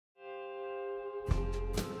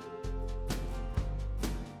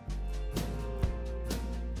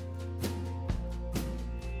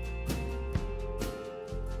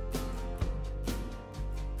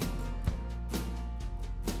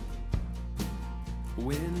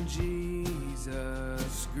When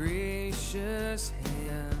Jesus' gracious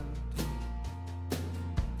hand.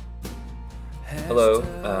 Hello,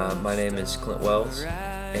 my name is Clint Wells,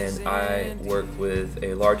 and I work with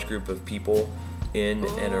a large group of people in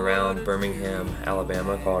and around Birmingham,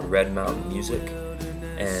 Alabama called Red Mountain Music,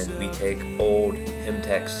 and we take old hymn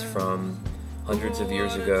texts from hundreds of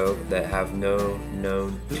years ago that have no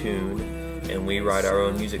known tune, and we write our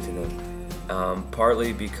own music to them.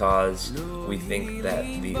 Partly because we think that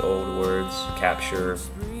the old words capture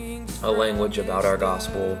a language about our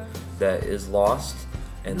gospel that is lost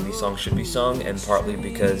and these songs should be sung, and partly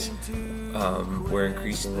because we're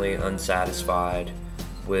increasingly unsatisfied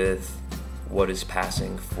with what is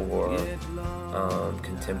passing for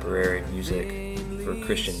contemporary music for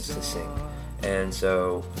Christians to sing. And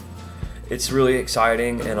so it's really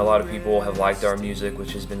exciting, and a lot of people have liked our music,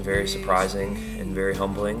 which has been very surprising and very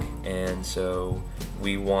humbling. And so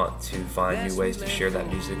we want to find new ways to share that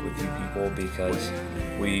music with you people, because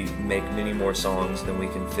we make many more songs than we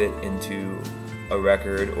can fit into a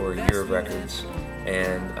record or a year of records.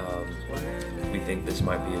 And we think this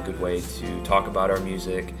might be a good way to talk about our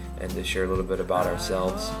music and to share a little bit about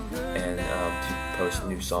ourselves, and to post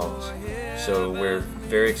new songs. So we're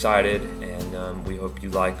very excited, and we hope you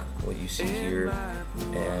like what you see here,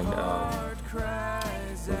 and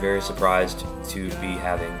we're very surprised to be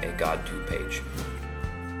having a Godtube page.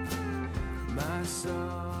 My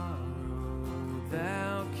sorrow that